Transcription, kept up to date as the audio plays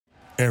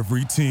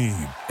Every team,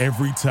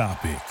 every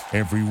topic,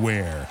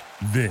 everywhere.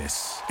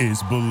 This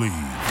is Believe.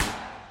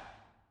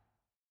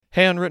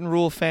 Hey, Unwritten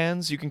Rule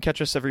fans, you can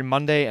catch us every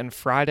Monday and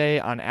Friday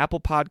on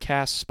Apple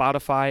Podcasts,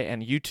 Spotify,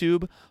 and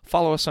YouTube.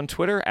 Follow us on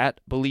Twitter at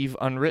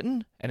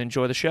BelieveUnwritten and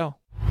enjoy the show.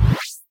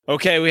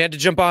 Okay, we had to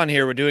jump on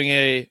here. We're doing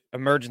a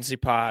emergency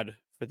pod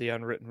for the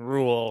Unwritten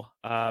Rule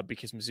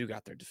because Mizzou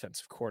got their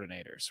defensive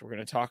coordinator. So we're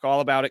going to talk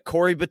all about it.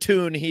 Corey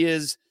Batoon, he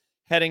is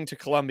heading to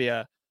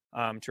Columbia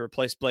to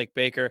replace Blake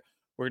Baker.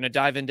 We're going to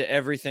dive into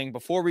everything.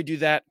 Before we do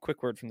that,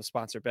 quick word from the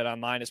sponsor,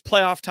 BetOnline. It's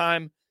playoff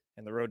time,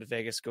 and the road to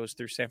Vegas goes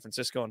through San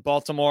Francisco and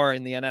Baltimore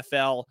in the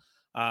NFL.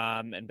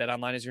 And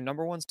BetOnline is your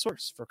number one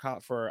source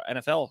for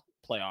NFL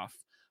playoff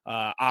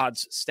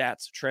odds,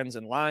 stats, trends,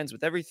 and lines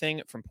with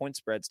everything from point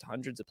spreads to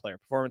hundreds of player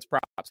performance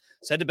props.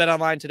 So head to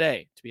BetOnline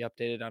today to be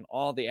updated on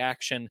all the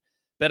action.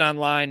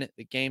 BetOnline,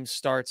 the game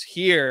starts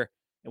here.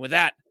 And with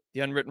that,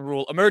 the Unwritten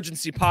Rule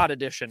Emergency Pod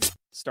Edition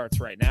starts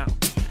right now.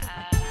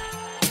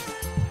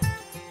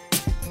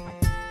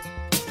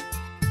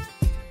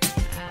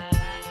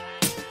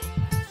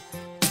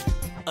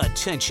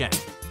 Attention.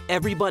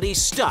 Everybody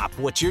stop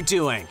what you're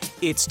doing.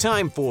 It's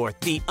time for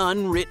The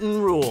Unwritten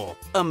Rule,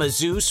 a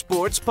Mizzou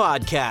sports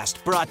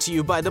podcast brought to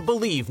you by the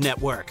Believe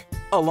Network,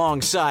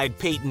 alongside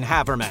Peyton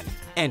Haverman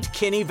and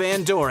Kenny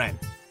Van Doren.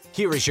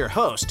 Here is your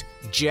host,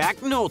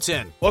 Jack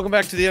Knowlton. Welcome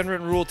back to The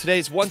Unwritten Rule.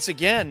 Today's once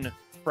again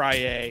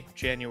Friday,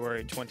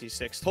 January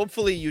 26th.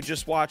 Hopefully you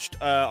just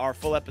watched our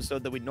full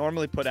episode that we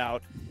normally put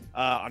out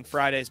on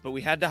Fridays, but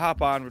we had to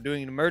hop on. We're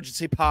doing an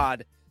emergency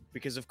pod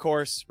because, of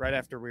course, right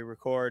after we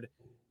record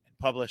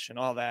publish and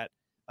all that,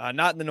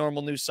 not in the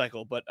normal news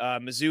cycle, but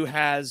Mizzou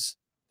has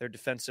their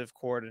defensive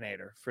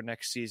coordinator for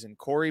next season,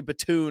 Corey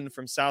Batoon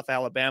from South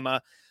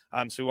Alabama.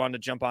 So we wanted to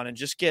jump on and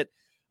just get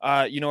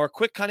our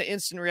quick kind of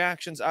instant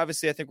reactions.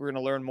 Obviously, I think we're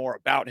going to learn more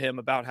about him,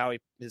 about how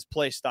his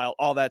play style,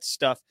 all that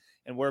stuff,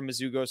 and where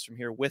Mizzou goes from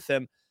here with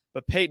him.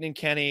 But Peyton and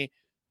Kenny,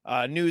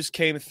 news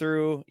came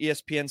through.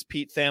 ESPN's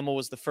Pete Thamel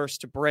was the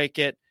first to break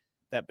it,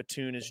 that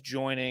Batoon is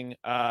joining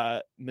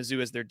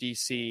Mizzou as their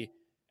DC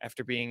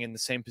after being in the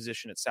same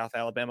position at South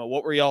Alabama.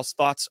 What were y'all's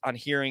thoughts on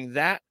hearing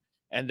that?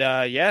 And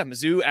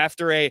Mizzou,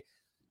 after a,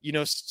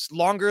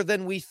 longer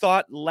than we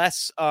thought,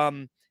 less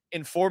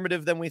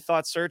informative than we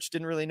thought search,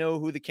 didn't really know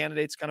who the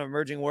candidates kind of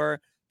emerging were.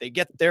 They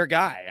get their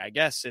guy, I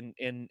guess, in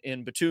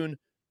Batoon.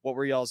 What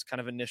were y'all's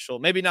kind of initial,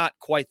 maybe not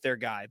quite their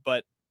guy,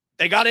 but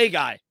they got a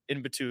guy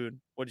in Batoon.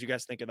 What did you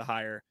guys think of the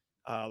hire,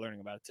 learning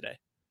about it today?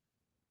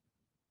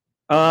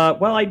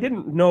 Well, I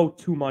didn't know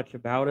too much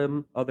about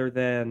him other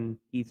than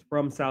he's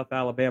from South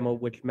Alabama,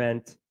 which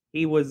meant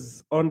he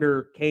was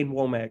under Kane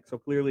Womack. So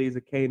clearly he's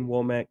a Kane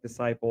Womack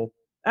disciple.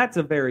 That's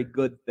a very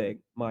good thing,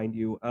 mind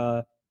you.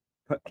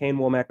 Kane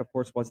Womack, of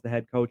course, was the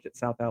head coach at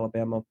South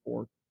Alabama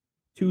for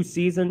 2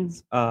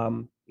 seasons.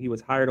 He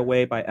was hired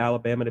away by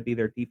Alabama to be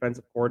their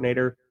defensive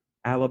coordinator.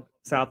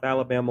 South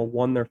Alabama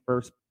won their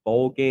first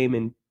bowl game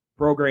in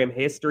program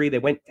history. They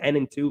went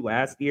 10-2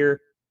 last year.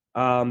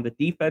 The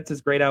defense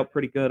is grayed out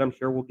pretty good. I'm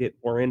sure we'll get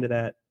more into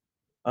that.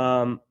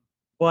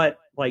 But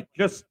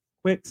just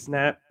quick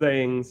snap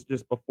things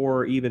just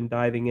before even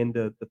diving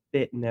into the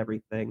fit and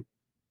everything.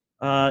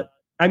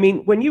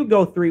 When you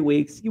go 3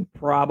 weeks, you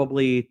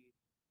probably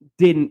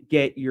didn't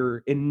get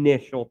your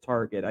initial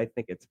target. I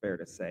think it's fair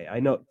to say. I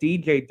know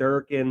DJ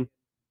Durkin,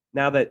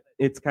 now that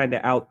it's kind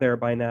of out there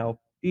by now,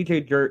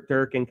 DJ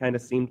Durkin kind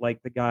of seemed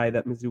like the guy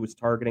that Mizzou was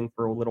targeting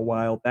for a little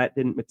while. That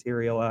didn't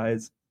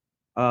materialize.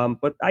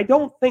 But I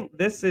don't think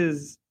this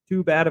is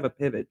too bad of a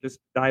pivot. Just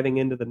diving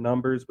into the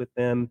numbers with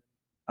them,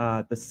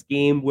 the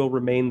scheme will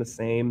remain the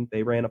same.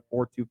 They ran a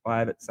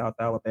 4-2-5 at South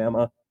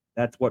Alabama.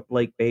 That's what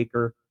Blake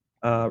Baker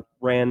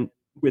ran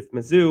with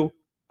Mizzou.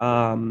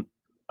 I'm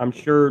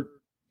sure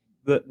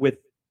that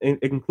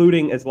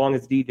including as long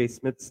as DJ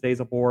Smith stays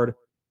aboard,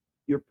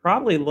 you're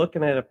probably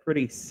looking at a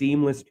pretty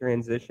seamless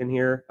transition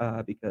here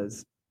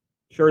because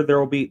sure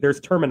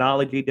there's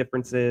terminology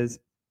differences.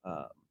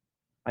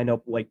 I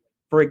know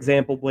for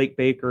example, Blake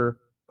Baker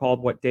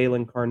called what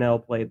Dalen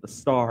Carnell played the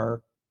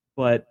star,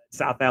 but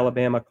South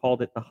Alabama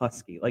called it the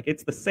Husky.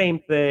 It's the same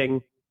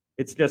thing.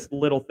 It's just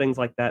little things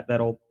like that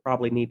that'll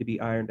probably need to be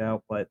ironed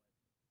out. But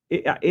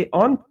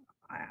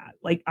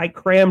I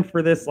crammed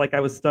for this like I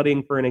was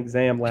studying for an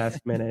exam last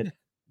minute.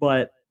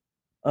 But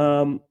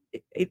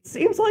it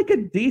seems like a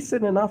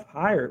decent enough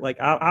hire.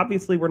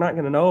 Obviously, we're not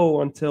going to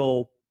know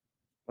until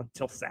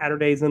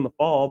Saturdays in the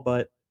fall,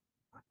 but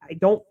I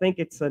don't think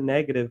it's a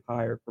negative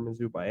hire for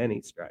Mizzou by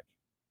any stretch.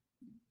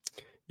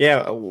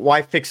 Yeah,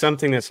 why fix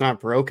something that's not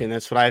broken?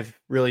 That's what I've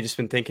really just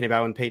been thinking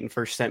about when Peyton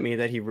first sent me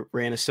that he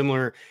ran a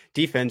similar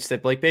defense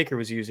that Blake Baker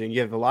was using. You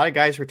have a lot of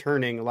guys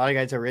returning, a lot of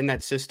guys that are in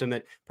that system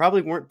that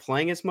probably weren't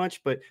playing as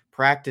much, but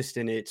practiced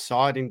in it,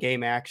 saw it in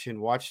game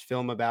action, watched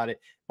film about it.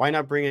 Why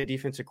not bring a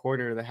defensive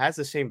coordinator that has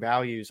the same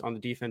values on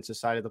the defensive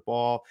side of the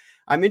ball?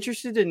 I'm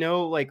interested to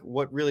know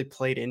what really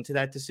played into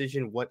that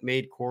decision, what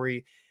made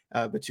Corey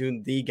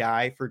Batoon the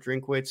guy for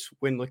Drinkwitz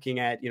when looking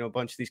at, a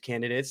bunch of these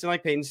candidates. And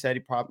like Peyton said, he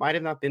probably might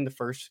have not been the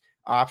first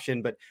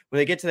option. But when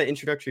they get to that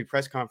introductory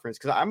press conference,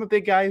 because I'm a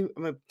big guy,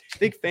 I'm a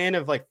big fan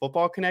of like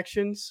football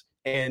connections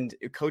and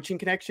coaching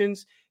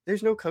connections.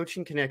 There's no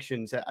coaching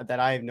connections that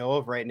I know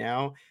of right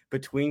now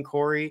between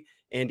Corey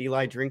and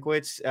Eli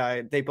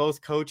Drinkwitz. They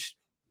both coached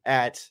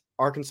at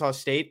Arkansas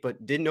State,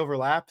 but didn't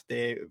overlap.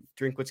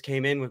 Drinkwitz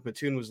came in when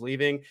Batoon was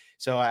leaving.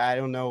 So I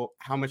don't know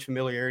how much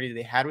familiarity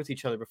they had with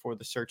each other before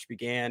the search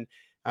began.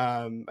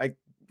 I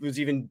was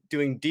even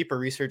doing deeper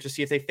research to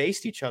see if they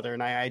faced each other,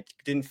 and I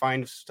didn't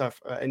find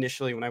stuff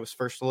initially when I was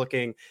first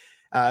looking.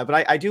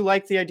 But I do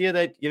like the idea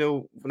that,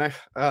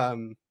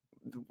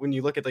 when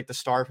you look at like the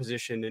star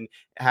position and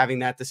having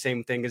that the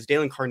same thing as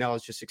Dalen Carnell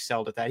has just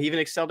excelled at that. He even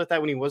excelled at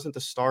that when he wasn't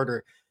the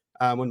starter.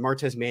 When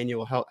Martez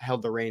Manuel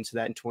held the reins to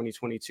that in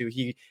 2022,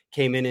 he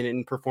came in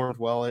and performed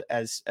well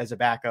as a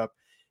backup.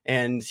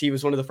 And he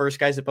was one of the first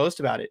guys to post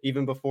about it,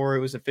 even before it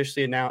was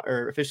officially announced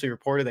or officially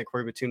reported that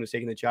Corey Batoon was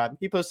taking the job.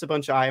 He posted a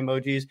bunch of eye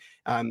emojis.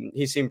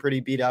 He seemed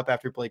pretty beat up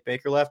after Blake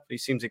Baker left, but he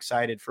seems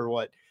excited for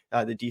what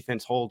the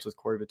defense holds with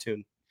Corey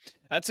Batoon.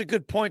 That's a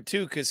good point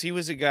too, because he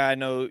was a guy I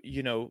know,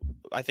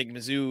 I think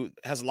Mizzou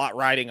has a lot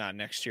riding on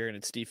next year in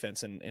its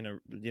defense and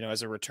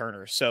as a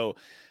returner. So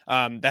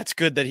that's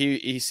good that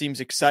he seems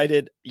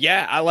excited.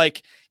 Yeah, I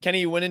like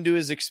Kenny went into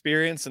his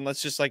experience, and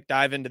let's just like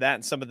dive into that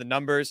and some of the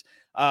numbers.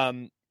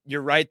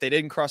 You're right, they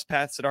didn't cross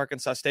paths at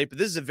Arkansas State, but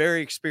this is a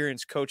very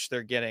experienced coach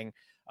they're getting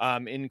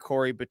in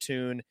Corey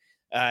Batoon.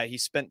 He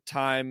spent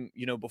time,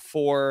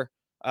 before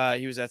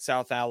he was at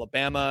South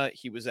Alabama.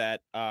 He was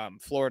at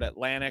Florida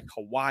Atlantic,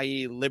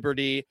 Hawaii,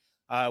 Liberty,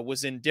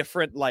 was in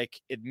different like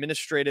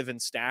administrative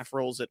and staff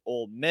roles at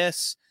Ole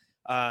Miss.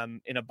 He was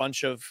in a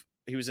bunch of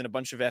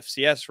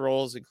FCS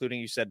roles,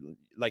 including,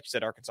 like you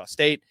said, Arkansas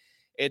State.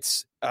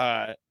 It's,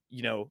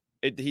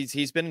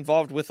 he's been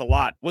involved with a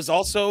lot. Was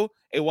also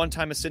a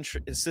one-time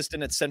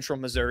assistant at Central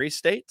Missouri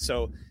State.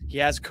 So he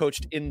has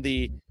coached in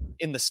the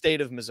state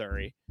of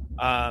Missouri.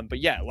 But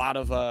yeah, a lot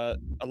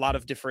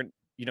of different,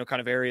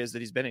 kind of areas that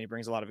he's been in. He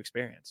brings a lot of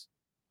experience.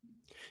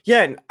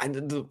 Yeah,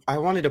 and I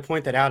wanted to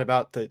point that out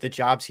about the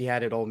jobs he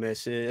had at Ole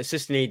Miss: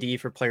 assistant AD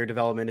for player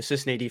development,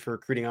 assistant AD for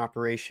recruiting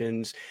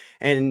operations,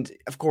 and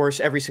of course,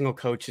 every single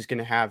coach is going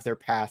to have their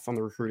path on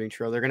the recruiting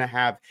trail. They're going to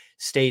have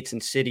states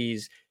and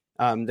cities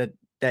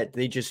that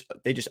they just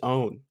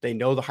own. They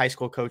know the high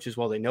school coaches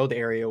well. They know the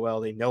area well.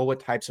 They know what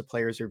types of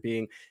players are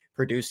being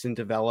produced and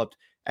developed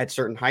at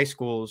certain high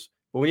schools.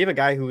 But when you have a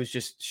guy who is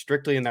just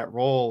strictly in that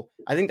role,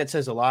 I think that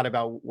says a lot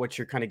about what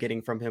you're kind of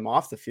getting from him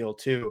off the field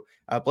too.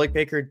 Blake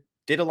Baker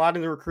did a lot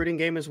in the recruiting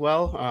game as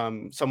well.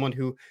 Someone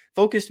who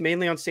focused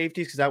mainly on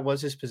safeties because that was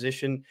his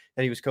position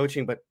that he was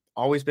coaching, but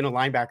always been a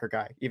linebacker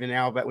guy. Even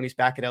now, but when he's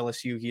back at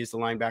LSU, he is the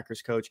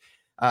linebackers coach.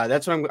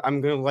 That's what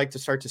I'm going to like to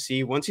start to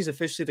see once he's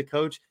officially the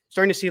coach.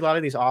 Starting to see a lot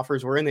of these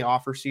offers. We're in the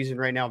offer season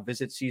right now,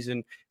 visit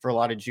season for a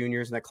lot of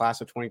juniors in that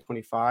class of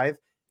 2025.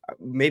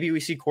 Maybe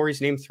we see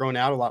Corey's name thrown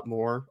out a lot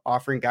more,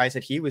 offering guys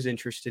that he was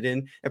interested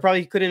in that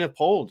probably couldn't have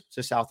pulled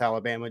to South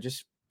Alabama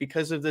just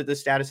because of the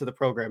status of the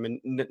program. And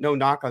no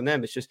knock on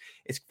them.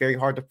 It's very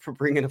hard to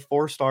bring in a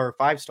 4-star or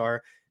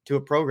 5-star to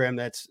a program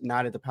that's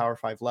not at the Power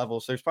 5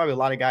 level. So there's probably a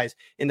lot of guys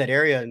in that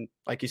area. And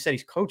like you said,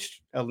 he's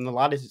coached in a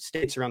lot of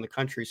states around the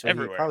country. So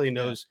everywhere. He probably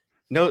knows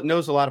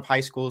a lot of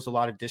high schools, a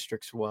lot of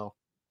districts well.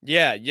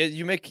 Yeah.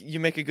 You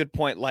make a good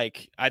point.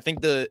 Like, I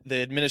think the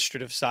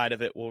administrative side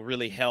of it will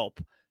really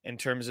help in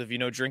terms of,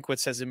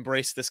 Drinkwitz has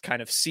embraced this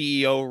kind of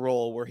CEO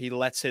role where he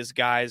lets his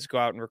guys go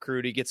out and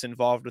recruit. He gets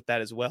involved with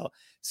that as well.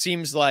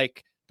 Seems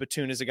like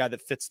Batoon is a guy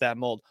that fits that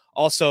mold.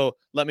 Also,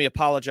 let me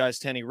apologize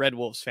to any Red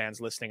Wolves fans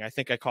listening. I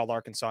think I called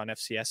Arkansas an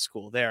FCS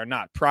school. They are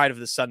not. Pride of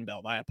the Sun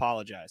Belt. I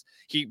apologize.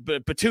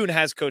 But Batoon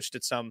has coached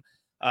at some,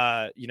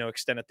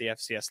 extent at the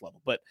FCS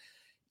level. But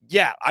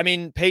yeah, I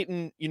mean,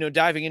 Peyton,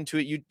 diving into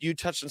it, you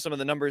touched on some of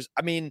the numbers.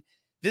 I mean,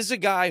 this is a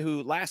guy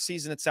who last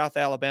season at South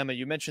Alabama,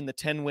 you mentioned the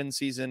 10-win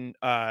season,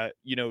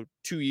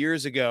 2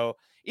 years ago.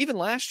 Even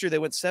last year, they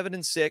went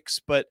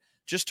 7-6, but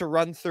just to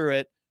run through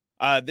it,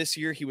 this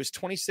year, he was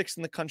 26th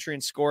in the country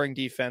in scoring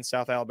defense.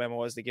 South Alabama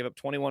was. They gave up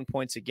 21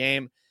 points a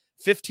game,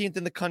 15th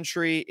in the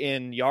country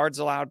in yards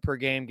allowed per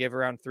game,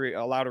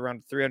 allowed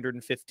around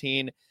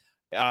 315.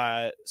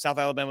 South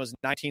Alabama was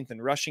 19th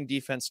in rushing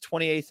defense,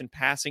 28th in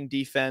passing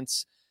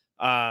defense,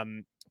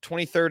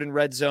 23rd in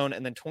red zone,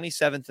 and then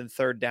 27th in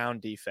third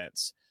down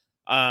defense.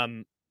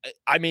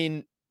 I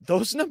mean,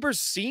 those numbers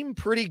seem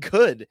pretty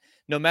good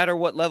no matter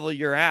what level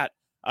you're at.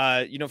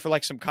 For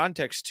like some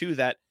context too,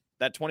 that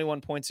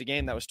 21 points a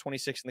game, that was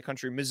 26th in the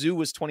country. Mizzou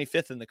was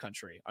 25th in the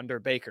country under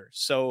Baker.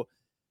 So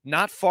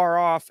not far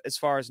off as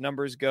far as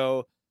numbers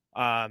go.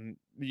 What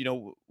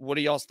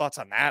are y'all's thoughts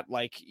on that?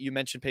 Like you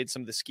mentioned, Paige,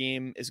 some of the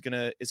scheme is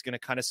gonna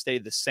kind of stay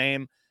the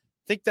same.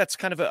 I think that's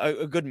kind of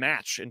a good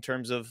match in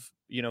terms of,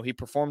 he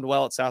performed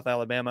well at South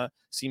Alabama.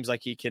 Seems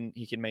like he can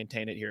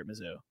maintain it here at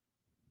Mizzou.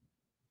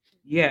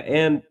 Yeah,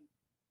 and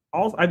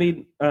also,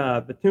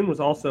 Batoon was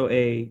also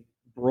a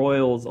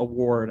Broyles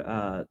Award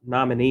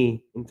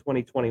nominee in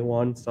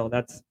 2021, so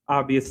that's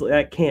obviously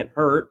that can't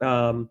hurt.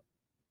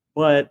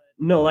 But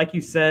no, like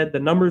you said, the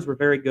numbers were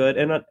very good,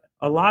 and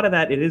a lot of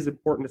that, it is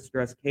important to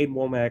stress. Kane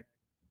Womack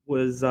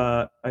was,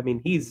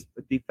 he's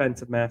a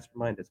defensive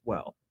mastermind as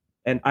well.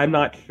 And I'm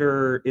not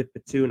sure if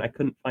Batoon, I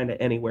couldn't find it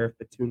anywhere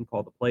if Batoon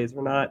called the plays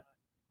or not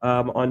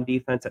on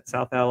defense at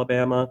South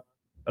Alabama.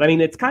 But I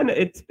mean,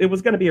 it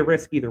was going to be a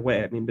risk either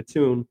way. I mean,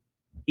 Batoon,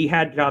 he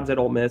had jobs at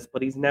Ole Miss,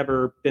 but he's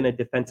never been a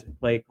defensive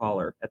play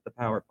caller at the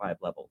Power 5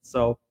 level.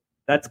 So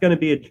that's going to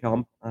be a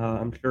jump.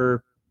 I'm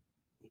sure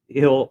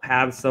he'll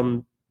have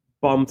some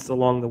bumps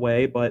along the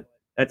way, but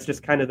that's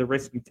just kind of the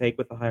risk you take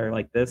with a hire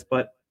like this.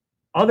 But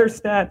other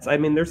stats, I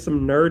mean, there's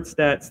some nerd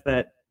stats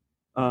that,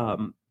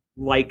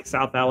 like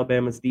South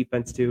Alabama's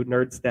defense too,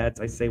 nerd stats,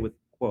 I say with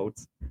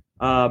quotes.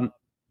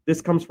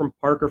 This comes from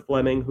Parker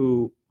Fleming,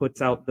 who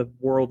puts out the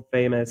world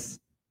famous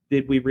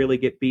 "Did we really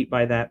get beat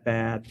by that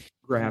bad?"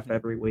 graph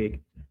every week.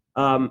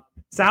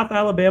 South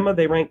Alabama,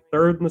 they rank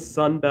 3rd in the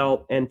Sun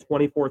Belt and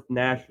 24th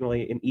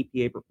nationally in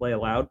EPA per play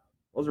allowed.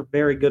 Those are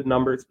very good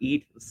numbers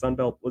each. The Sun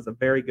Belt was a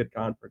very good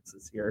conference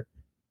this year.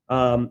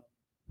 I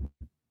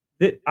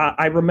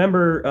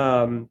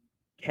remember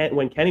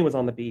when Kenny was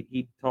on the beat,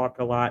 he'd talk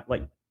a lot.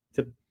 Like,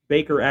 to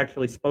Baker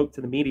actually spoke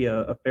to the media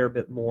a fair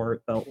bit more,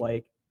 it felt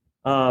like.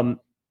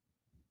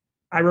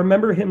 I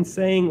remember him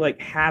saying, like,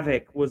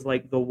 havoc was,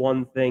 like, the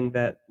one thing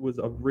that was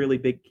a really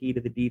big key to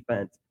the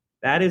defense.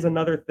 That is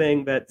another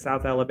thing that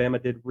South Alabama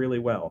did really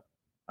well.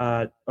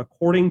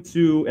 According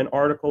to an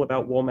article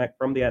about Womack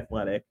from The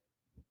Athletic,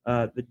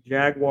 the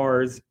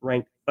Jaguars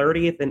ranked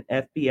 30th in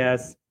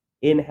FBS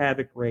in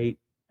havoc rate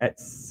at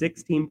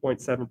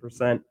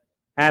 16.7%.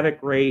 Havoc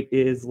rate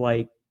is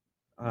like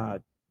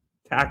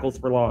tackles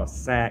for loss,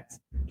 sacks,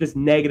 just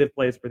negative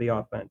plays for the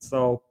offense.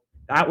 So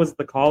that was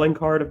the calling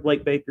card of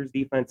Blake Baker's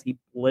defense. He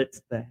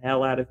blitzed the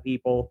hell out of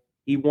people.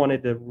 He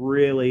wanted to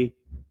really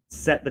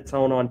set the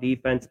tone on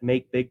defense,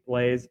 make big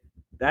plays.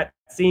 That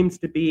seems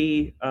to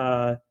be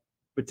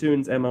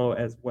Batoon's MO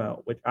as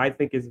well, which I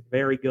think is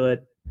very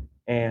good.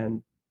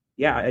 And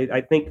yeah,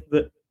 I think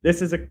that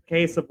this is a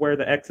case of where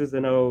the X's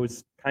and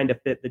O's kind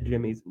of fit the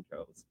Jimmies and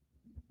Joes.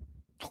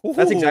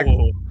 That's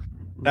exactly.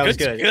 That was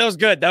good.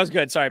 That was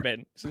good. Sorry,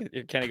 Ben.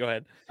 Kenny, go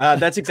ahead.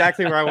 That's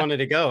exactly where I wanted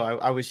to go.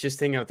 I was just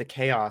thinking of the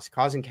chaos,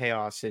 causing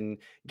chaos and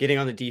getting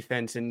on the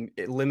defense and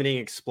limiting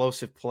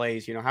explosive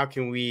plays. You know, how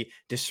can we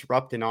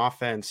disrupt an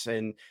offense?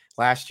 And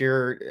last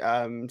year,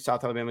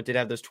 South Alabama did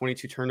have those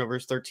 22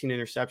 turnovers, 13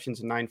 interceptions,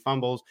 and 9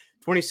 fumbles,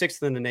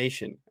 26th in the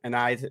nation. And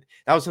that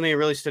was something that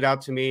really stood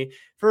out to me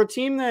for a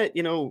team that,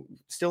 you know,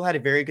 still had a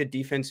very good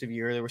defensive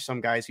year. There were some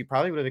guys you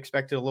probably would have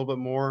expected a little bit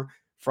more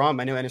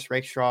from. I know Ennis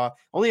Rakestraw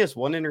only has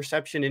 1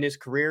 interception in his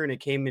career, and it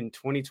came in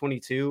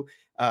 2022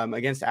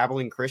 against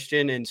Abilene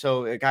Christian. And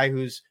so a guy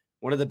who's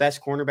one of the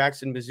best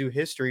cornerbacks in Mizzou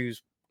history,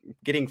 who's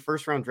getting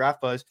first-round draft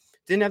buzz,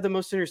 didn't have the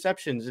most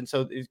interceptions. And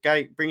so this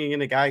guy, bringing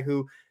in a guy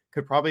who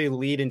could probably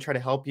lead and try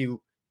to help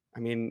you, I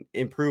mean,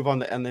 improve on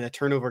the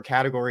turnover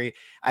category.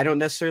 I don't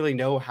necessarily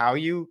know how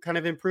you kind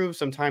of improve.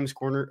 Sometimes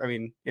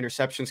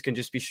interceptions can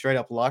just be straight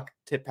up luck,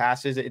 tip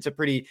passes. It's a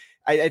pretty,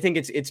 I think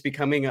it's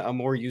becoming a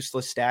more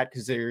useless stat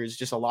because there's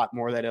just a lot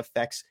more that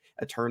affects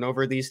a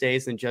turnover these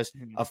days than just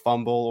a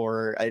fumble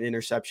or an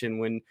interception,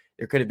 when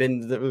there could have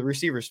been the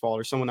receiver's fault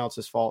or someone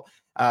else's fault.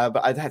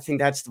 But I think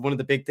that's one of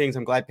the big things.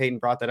 I'm glad Peyton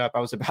brought that up. I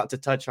was about to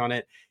touch on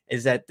it,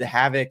 is that the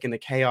havoc and the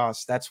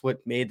chaos, that's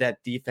what made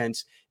that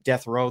defense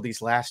death row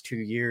these last 2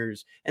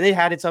 years. And they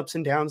had its ups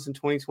and downs in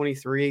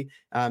 2023.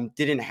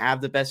 Didn't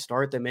have the best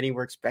start that many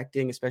were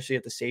expecting, especially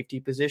at the safety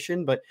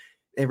position, but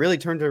it really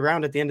turned it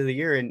around at the end of the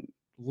year and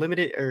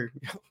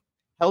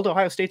held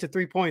Ohio State to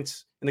 3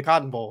 points in the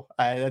Cotton Bowl.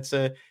 That's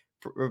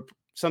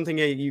something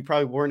that you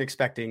probably weren't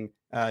expecting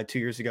 2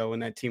 years ago when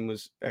that team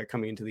was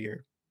coming into the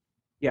year.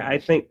 Yeah, I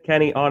think,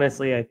 Kenny,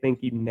 honestly, I think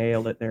you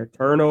nailed it there.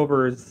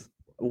 Turnovers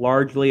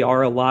largely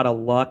are a lot of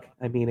luck.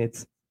 I mean,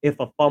 it's if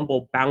a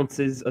fumble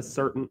bounces a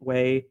certain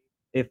way,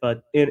 if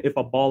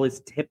a ball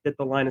is tipped at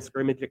the line of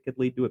scrimmage, it could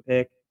lead to a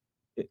pick.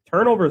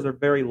 Turnovers are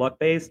very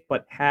luck-based,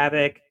 but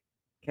havoc,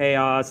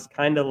 chaos,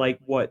 kind of like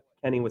what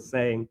Kenny was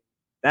saying,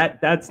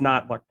 that's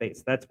not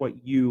luck-based. That's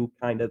what you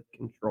kind of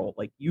control.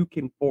 Like, you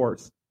can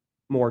force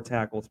more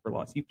tackles for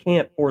loss. You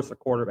can't force a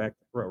quarterback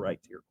to throw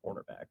right to your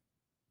cornerback.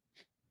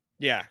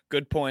 Yeah,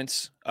 good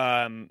points.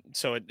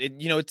 So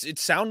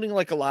it's sounding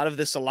like a lot of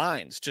this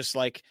aligns, just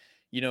like,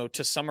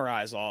 to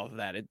summarize all of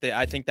that.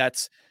 I think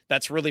that's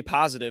really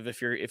positive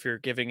if you're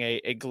giving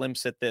a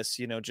glimpse at this,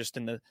 just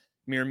in the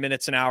mere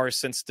minutes and hours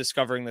since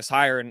discovering this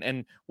hire,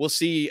 and we'll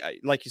see,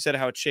 like you said,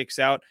 how it shakes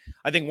out.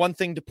 I think one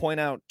thing to point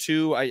out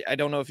too, I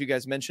don't know if you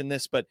guys mentioned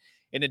this, but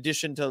in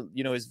addition to,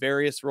 his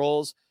various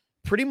roles,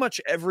 pretty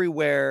much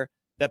everywhere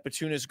that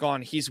Batoon has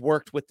gone, he's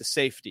worked with the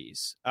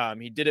safeties.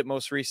 He did it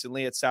most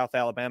recently at South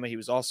Alabama. He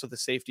was also the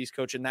safeties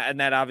coach, and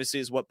that obviously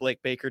is what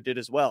Blake Baker did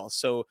as well.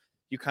 So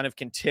you kind of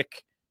can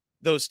tick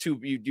those two,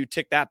 you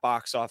tick that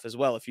box off as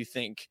well if you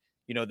think,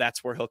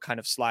 that's where he'll kind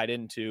of slide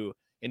into,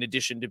 in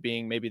addition to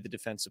being maybe the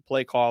defensive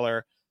play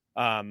caller.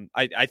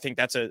 I think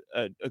that's a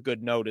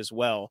good note as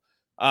well.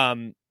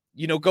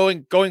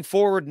 Going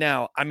forward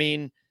now, I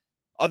mean,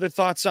 Other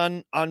thoughts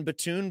on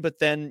Batoon, but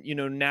then,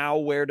 now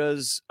where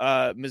does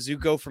Mizzou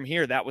go from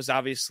here? That was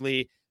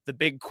obviously the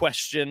big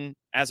question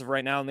as of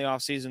right now in the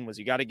offseason, was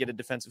you got to get a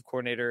defensive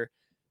coordinator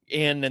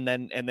in, and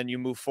then you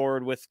move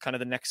forward with kind of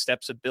the next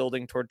steps of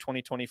building toward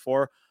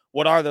 2024.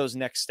 What are those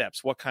next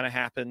steps? What kind of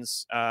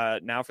happens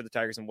now for the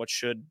Tigers, and what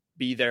should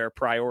be their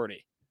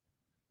priority?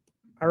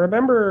 I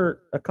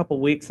remember a couple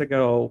weeks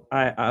ago,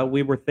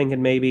 we were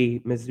thinking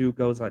maybe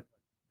Mizzou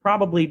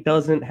probably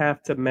doesn't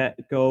have to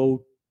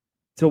go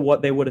to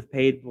what they would have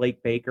paid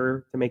Blake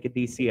Baker to make a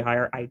DC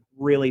hire. I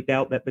really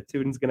doubt that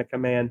Batoon's going to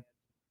command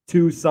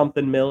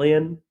 $2-something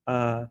million.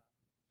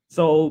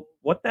 So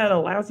what that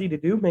allows you to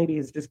do maybe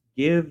is just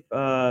give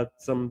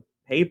some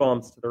pay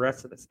bumps to the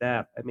rest of the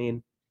staff. I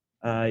mean,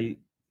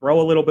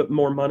 throw a little bit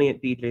more money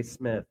at DJ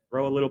Smith,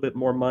 throw a little bit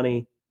more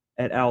money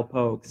at Al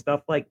Pogue,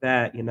 stuff like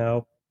that,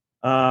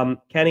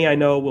 Kenny, I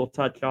know we'll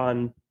touch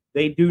on,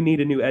 they do need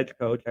a new edge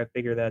coach. I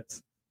figure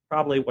that's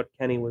probably what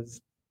Kenny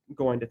was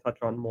going to touch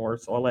on more,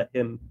 so I'll let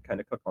him kind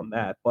of cook on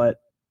that. But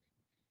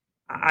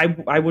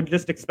I would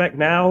just expect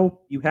now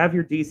you have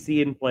your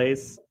DC in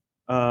place.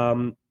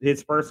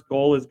 His first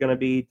goal is going to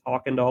be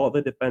talking to all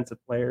the defensive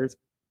players.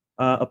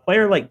 A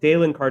player like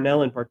Dalen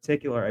Carnell in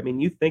particular, I mean,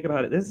 you think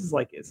about it, this is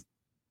like his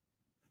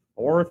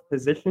fourth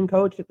position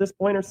coach at this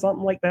point or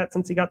something like that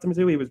since he got to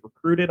Mizzou. He was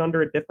recruited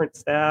under a different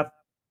staff.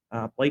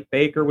 Blake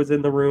Baker was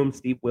in the room.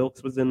 Steve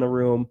Wilkes was in the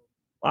room.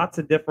 Lots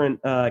of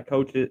different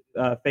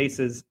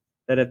faces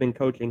that have been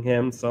coaching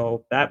him.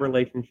 So that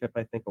relationship,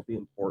 I think, will be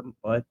important.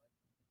 But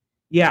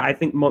yeah, I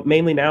think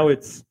mainly now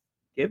it's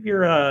give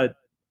your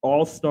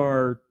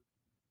all-star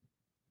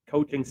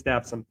coaching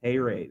staff some pay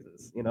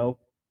raises,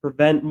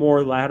 prevent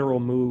more lateral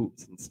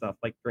moves and stuff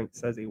like Drink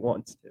says he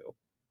wants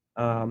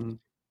to.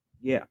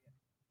 Yeah.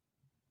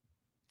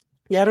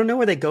 Yeah, I don't know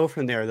where they go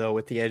from there, though,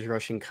 with the edge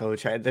rushing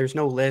coach. There's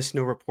no list,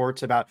 no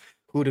reports about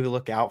who to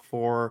look out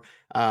for.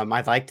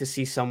 I'd like to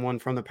see someone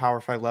from the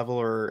Power 5 level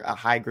or a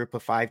high group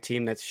of 5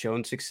 team that's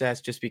shown success,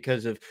 just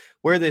because of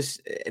where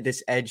this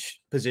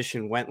edge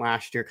position went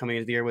last year, coming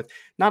into the year with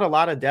not a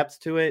lot of depth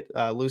to it,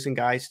 losing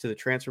guys to the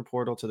transfer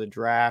portal, to the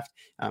draft,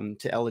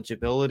 to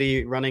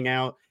eligibility running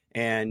out.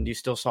 And you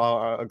still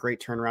saw a great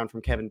turnaround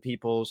from Kevin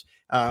Peoples.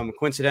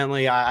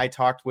 Coincidentally, I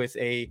talked with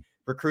a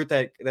recruit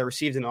that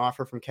received an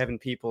offer from Kevin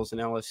Peoples in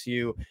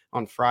LSU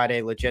on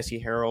Friday,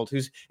 LeJesse Harold,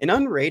 who's an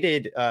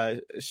unrated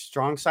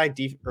strong side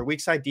or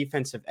weak side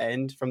defensive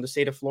end from the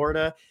state of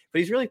Florida, but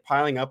he's really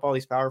piling up all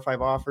these Power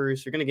 5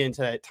 offers. You're going to get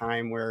into that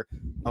time where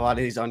a lot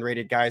of these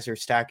unrated guys are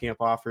stacking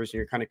up offers and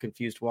you're kind of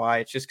confused why.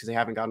 It's just because they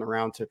haven't gotten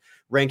around to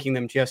ranking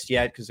them just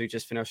yet, because they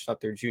just finished up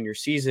their junior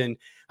season.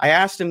 I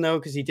asked him, though,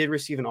 because he did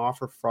receive an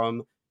offer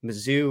from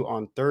Mizzou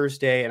on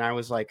Thursday, and I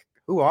was like,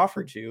 who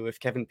offered you if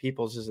Kevin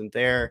Peoples isn't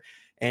there?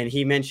 And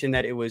he mentioned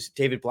that it was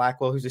David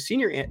Blackwell, who's a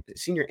senior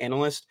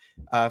analyst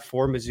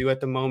for Mizzou at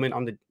the moment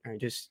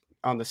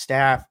on the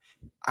staff.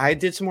 I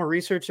did some more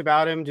research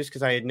about him just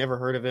because I had never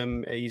heard of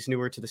him. He's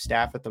newer to the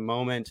staff at the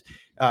moment,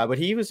 but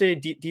he was a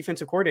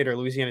defensive coordinator at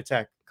Louisiana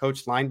Tech,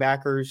 coached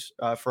linebackers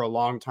for a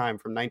long time,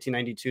 from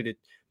 1992 to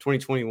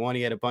 2021.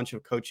 He had a bunch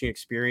of coaching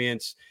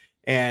experience,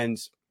 and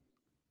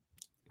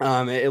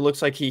it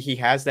looks like he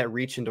has that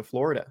reach into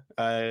Florida.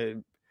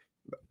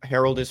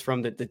 Harold is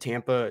from the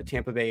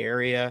Tampa Bay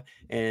area,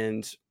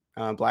 and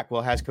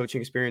Blackwell has coaching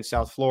experience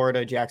South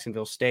Florida,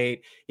 Jacksonville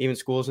State, even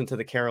schools into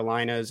the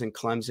Carolinas and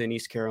Clemson,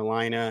 East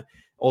Carolina,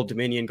 Old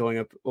Dominion going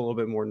up a little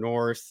bit more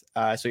north.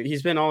 So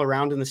he's been all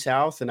around in the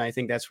South, and I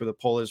think that's where the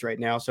pull is right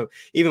now. So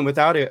even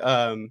without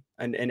an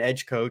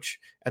edge coach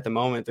at the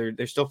moment,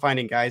 they're still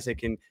finding guys that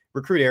can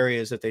recruit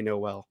areas that they know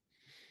well.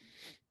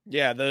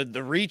 Yeah,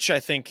 the reach, I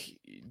think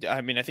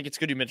it's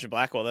good you mentioned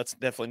Blackwell. That's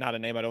definitely not a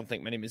name I don't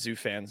think many Mizzou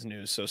fans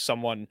knew. So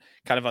someone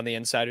kind of on the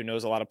inside who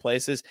knows a lot of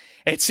places.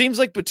 It seems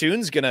like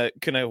Batoon's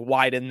gonna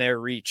widen their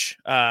reach,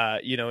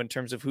 in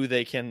terms of who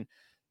they can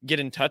get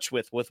in touch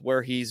with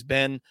where he's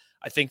been.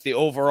 I think the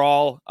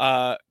overall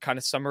kind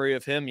of summary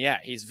of him,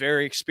 he's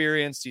very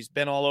experienced. He's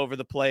been all over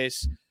the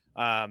place.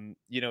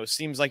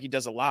 Seems like he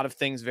does a lot of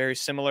things very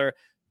similar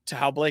to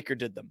how Blaker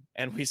did them.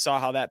 And we saw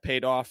how that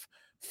paid off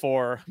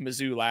for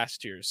Mizzou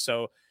last year.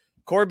 So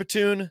Corey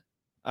Batoon,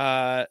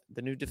 the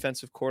new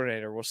defensive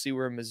coordinator. We'll see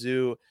where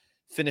Mizzou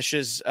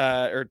finishes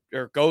or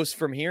goes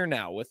from here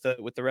now with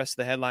the rest of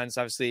the headlines.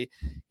 Obviously,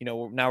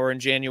 now we're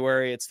in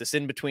January. It's this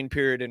in-between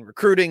period in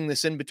recruiting,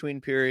 this in-between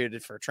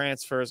period for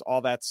transfers,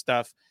 all that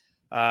stuff.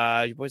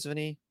 You boys have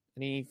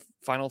any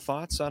final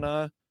thoughts on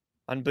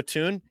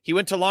Batoon? He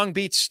went to Long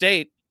Beach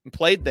State and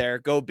played there.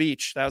 Go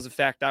Beach. That was a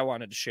fact I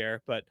wanted to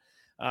share, but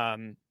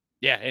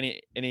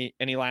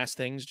any last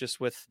things just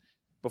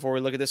before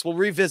we look at this? We'll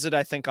revisit,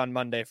 I think, on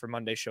Monday for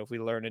Monday's show if we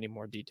learn any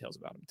more details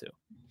about him too.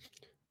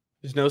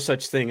 There's no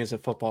such thing as a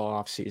football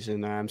off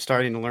season. I'm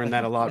starting to learn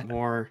that a lot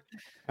more.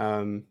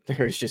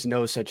 There's just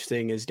no such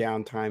thing as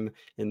downtime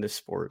in this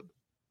sport.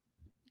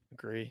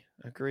 Agree.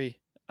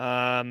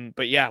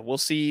 But yeah, we'll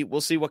see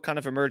what kind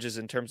of emerges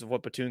in terms of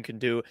what Batoon can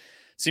do.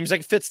 Seems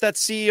like it fits that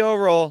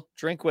CEO role.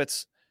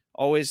 Drinkwitz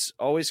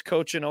always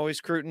coaching, always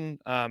recruiting.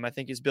 I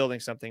think he's building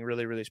something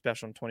really, really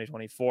special in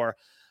 2024.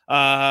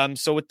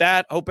 So with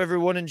that, hope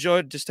everyone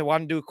enjoyed. Just I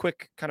want to do a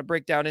quick kind of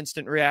breakdown,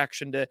 instant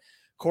reaction to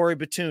Corey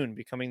Batoon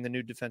becoming the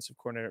new defensive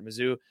coordinator at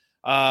Mizzou.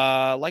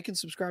 Like and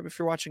subscribe if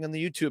you're watching on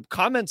the YouTube.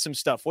 Comment some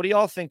stuff. What do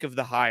y'all think of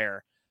the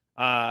hire?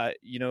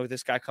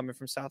 This guy coming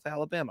from South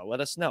Alabama. Let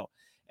us know.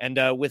 And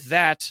with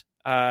that,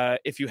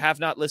 if you have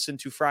not listened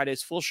to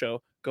Friday's full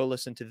show, go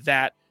listen to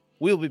that.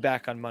 We'll be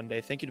back on Monday.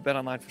 Thank you to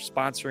BetOnline for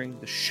sponsoring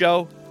the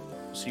show.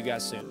 See you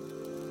guys soon.